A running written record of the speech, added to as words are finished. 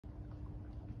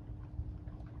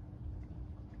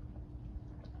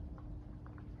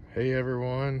Hey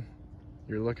everyone,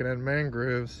 you're looking at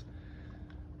mangroves.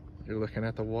 You're looking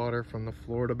at the water from the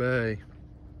Florida Bay.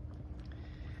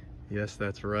 Yes,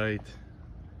 that's right.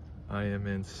 I am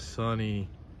in sunny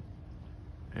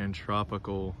and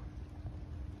tropical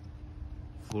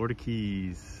Florida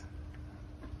Keys.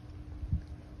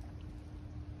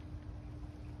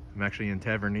 I'm actually in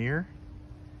Tavernier,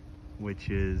 which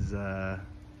is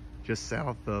just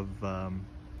south of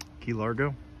Key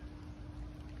Largo.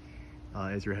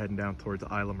 As you're heading down towards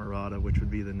Isla Mirada, which would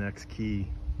be the next key.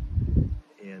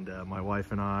 And my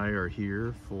wife and I are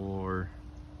here for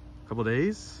a couple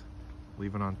days,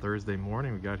 leaving on Thursday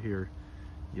morning. We got here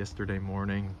yesterday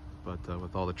morning, but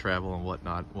with all the travel and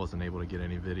whatnot, wasn't able to get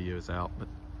any videos out.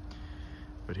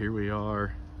 But here we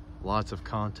are, lots of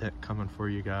content coming for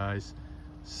you guys.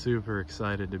 Super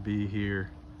excited to be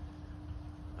here.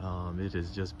 It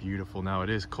is just beautiful. Now it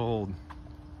is cold,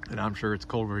 and I'm sure it's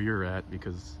cold where you're at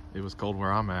because it was cold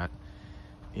where I'm at.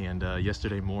 And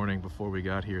yesterday morning before we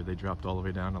got here, they dropped all the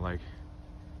way down to like,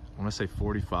 I want to say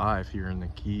 45 here in the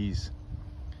Keys.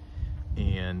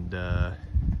 And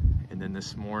then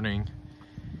this morning,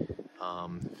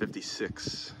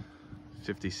 56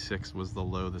 was the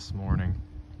low this morning.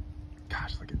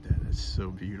 Gosh, look at that, it's so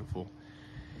beautiful.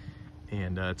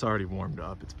 And it's already warmed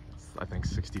up. It's I think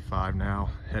 65 now,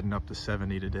 heading up to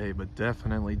 70 today, but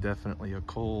definitely a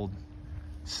cold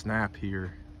snap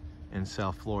here in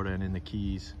South Florida and in the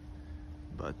Keys.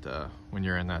 But when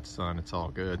you're in that sun, it's all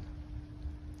good.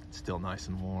 It's still nice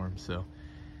and warm. So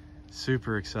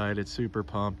super excited, super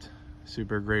pumped,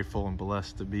 super grateful and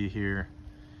blessed to be here,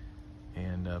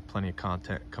 and plenty of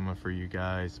content coming for you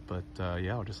guys. But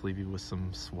yeah, I'll just leave you with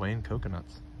some swaying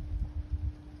coconuts.